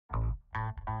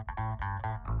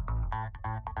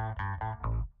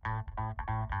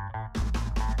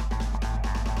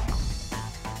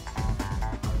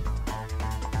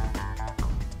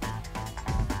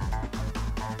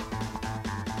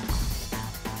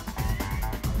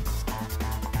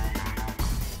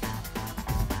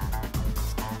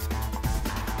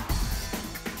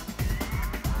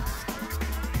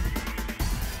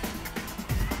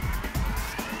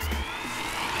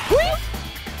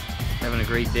Having a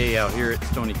great day out here at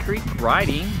Stony Creek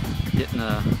riding, getting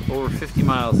over 50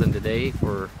 miles in today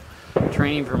for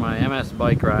training for my MS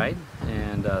bike ride.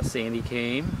 And Sandy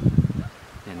came,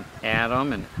 and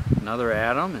Adam, and another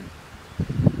Adam,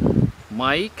 and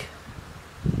Mike,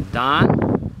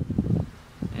 Don,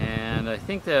 and I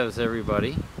think that was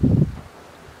everybody.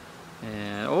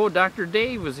 And oh, Dr.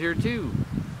 Dave was here too.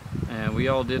 And we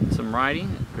all did some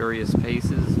riding at various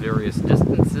paces, various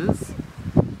distances.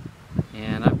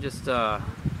 And I'm just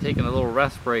taking a little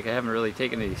rest break. I haven't really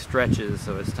taken any stretches,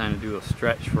 so it's time to do a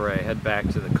stretch before I head back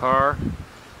to the car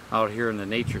out here in the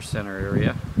nature center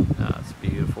area. It's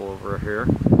beautiful over here.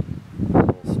 A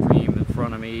little stream in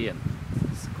front of me, and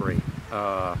it's great.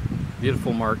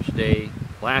 Beautiful March day.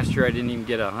 Last year I didn't even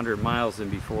get 100 miles in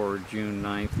before June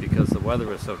 9th because the weather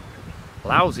was so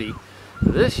lousy.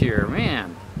 This year,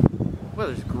 man, the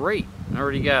weather's great. I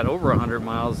already got over 100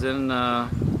 miles in,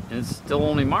 and it's still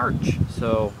only March.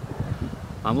 So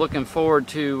I'm looking forward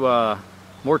to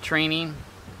more training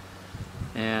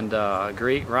and a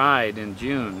great ride in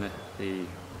June. The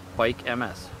Bike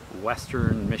MS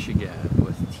Western Michigan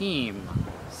with Team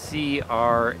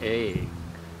CRA,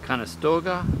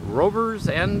 Conestoga Rovers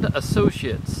and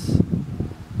Associates.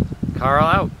 Carl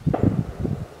out.